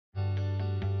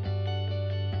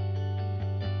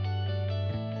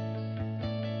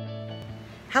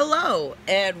Hello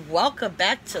and welcome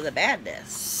back to the madness.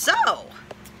 So,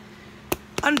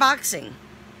 unboxing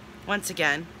once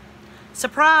again.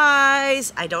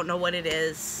 Surprise! I don't know what it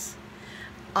is.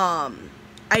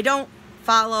 I don't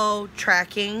follow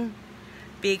tracking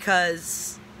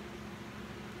because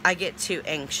I get too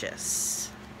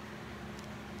anxious.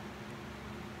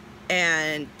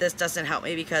 And this doesn't help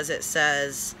me because it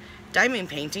says diamond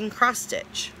painting cross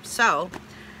stitch. So,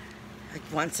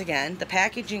 once again, the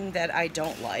packaging that I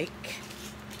don't like.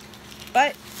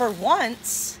 But for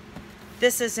once,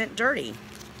 this isn't dirty.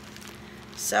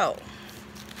 So,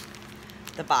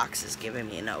 the box is giving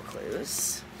me no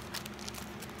clues.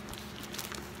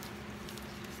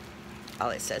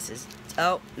 All it says is,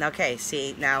 oh, okay,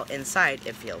 see, now inside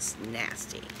it feels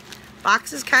nasty.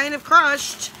 Box is kind of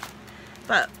crushed,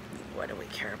 but what do we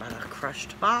care about a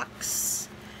crushed box?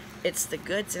 It's the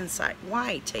goods inside.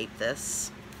 Why tape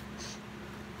this?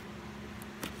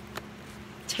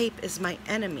 Tape is my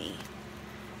enemy.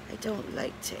 I don't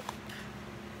like tape.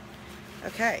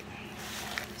 Okay,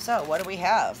 so what do we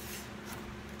have?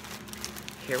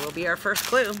 Here will be our first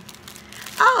clue.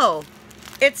 Oh,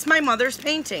 it's my mother's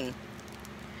painting.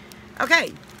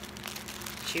 Okay,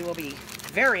 she will be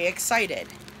very excited.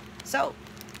 So,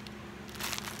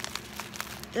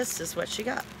 this is what she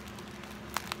got.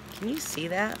 Can you see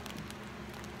that?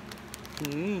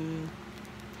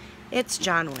 It's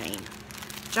John Wayne.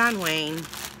 John Wayne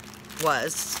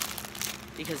was,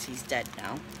 because he's dead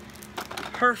now,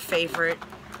 her favorite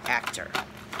actor.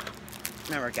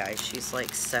 Remember, guys, she's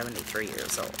like 73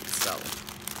 years old, so.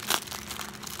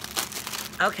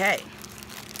 Okay.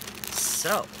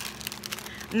 So,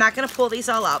 I'm not going to pull these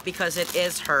all out because it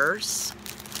is hers,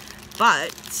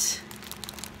 but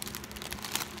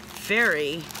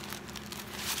very,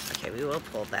 okay, we will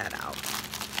pull that out.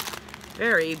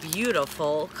 Very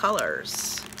beautiful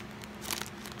colors.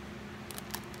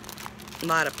 A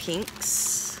lot of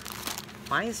pinks.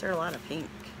 Why is there a lot of pink?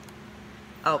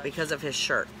 Oh, because of his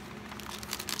shirt.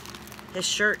 His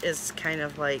shirt is kind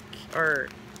of like, or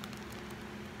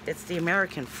it's the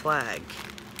American flag.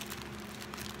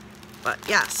 But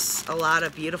yes, a lot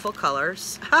of beautiful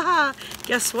colors. Haha,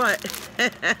 guess what?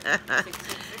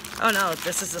 Oh no,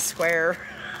 this is a square.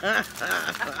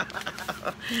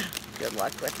 Good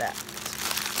luck with that.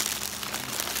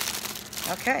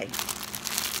 Okay.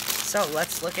 So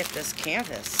let's look at this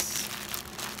canvas,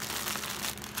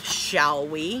 shall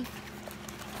we?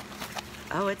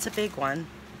 Oh, it's a big one.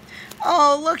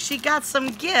 Oh, look, she got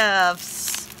some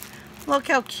gifts. Look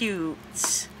how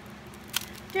cute.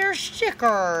 They're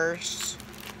stickers.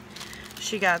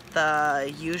 She got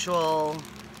the usual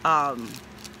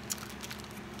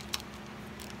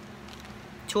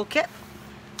toolkit.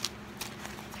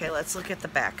 Okay, let's look at the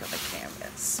back of the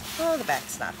canvas. Oh, the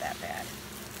back's not that bad.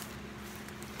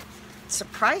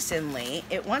 Surprisingly,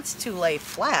 it wants to lay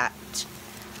flat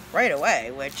right away,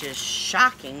 which is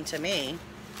shocking to me.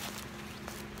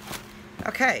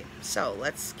 Okay, so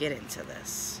let's get into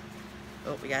this.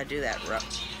 Oh, we gotta do that.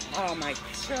 Oh my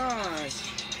gosh.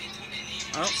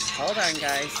 Oh, hold on,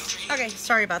 guys. Okay,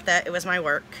 sorry about that. It was my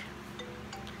work.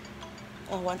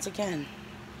 Oh, once again,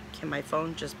 can my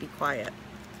phone just be quiet?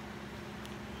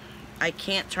 I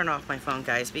can't turn off my phone,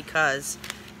 guys, because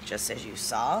just as you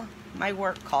saw, my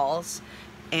work calls,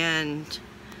 and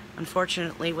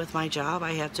unfortunately with my job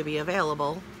I have to be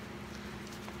available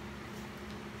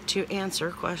to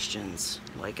answer questions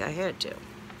like I had to.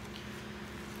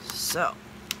 So,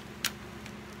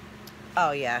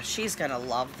 oh yeah, she's gonna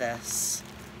love this.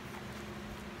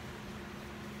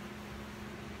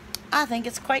 I think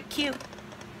it's quite cute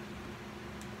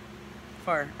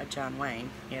for a John Wayne,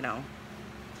 you know.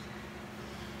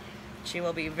 She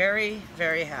will be very,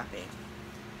 very happy.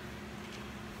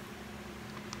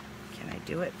 Can I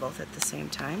do it both at the same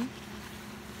time?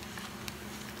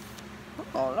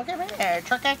 Oh, look at me.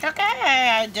 Tricky.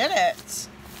 I did it.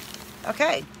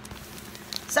 Okay.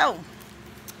 So,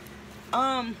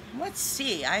 let's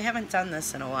see. I haven't done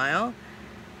this in a while.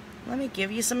 Let me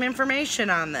give you some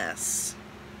information on this.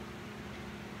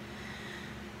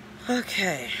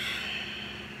 Okay.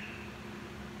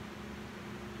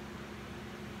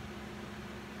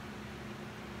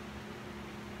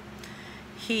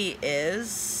 He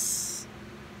is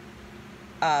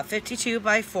 52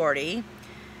 by 40.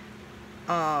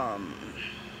 Where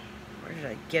did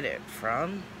I get it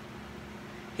from?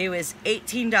 He was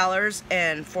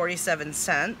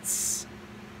 $18.47.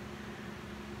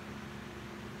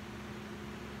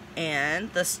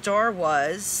 And the store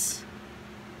was,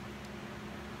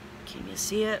 can you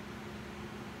see it?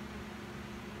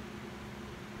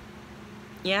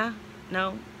 Yeah?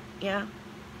 No? Yeah?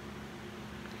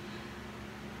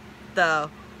 The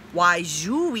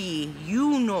YOCTOSUN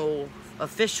Uno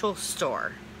official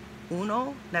store.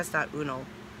 Uno? That's not Uno.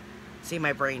 See,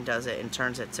 my brain does it and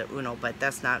turns it to Uno, but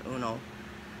that's not Uno.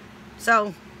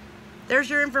 So, there's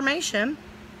your information.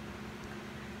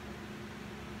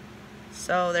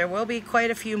 So, there will be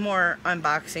quite a few more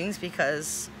unboxings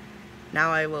because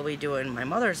now I will be doing my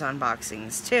mother's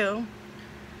unboxings too.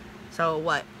 So,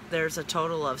 what? There's a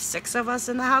total of 6 of us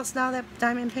in the house now that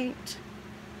diamond paint.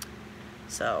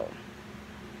 So,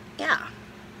 yeah.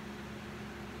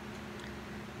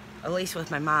 At least with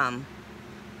my mom,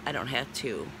 I don't have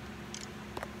to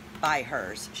buy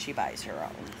hers. She buys her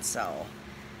own. So,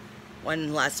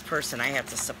 one less person I have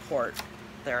to support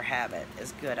their habit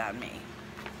is good on me.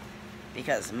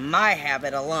 Because my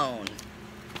habit alone,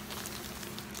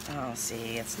 oh,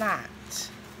 see, it's not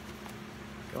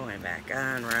going back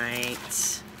on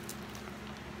right.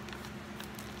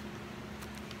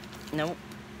 Nope.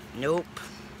 Nope.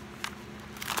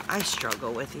 I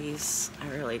struggle with these. I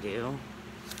really do.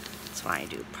 That's why I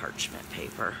do parchment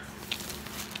paper.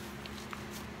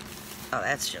 Oh,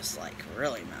 that's just like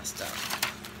really messed up.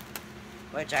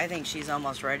 Which I think she's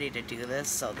almost ready to do this,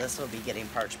 so this will be getting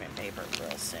parchment paper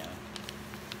real soon.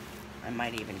 I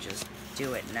might even just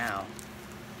do it now.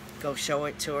 Go show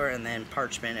it to her and then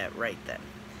parchment it right then.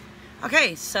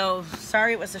 Okay, so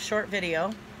sorry it was a short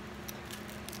video.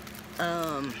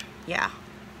 Yeah.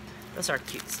 Those are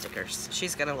cute stickers.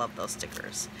 She's gonna love those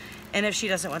stickers. And if she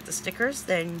doesn't want the stickers,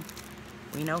 then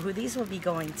we know who these will be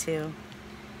going to.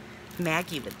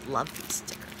 Maggie would love these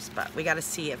stickers, but we gotta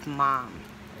see if Mom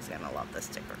is gonna love the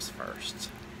stickers first.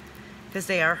 Because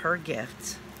they are her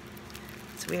gift.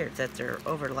 It's weird that they're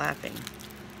overlapping.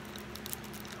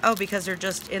 Oh, because they're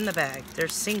just in the bag. They're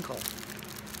single.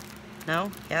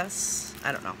 No? Yes?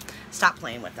 I don't know. Stop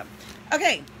playing with them.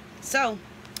 Okay, so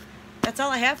that's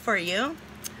all I have for you.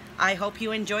 I hope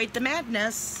you enjoyed the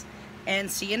madness, and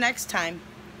see you next time.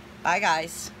 Bye,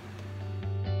 guys.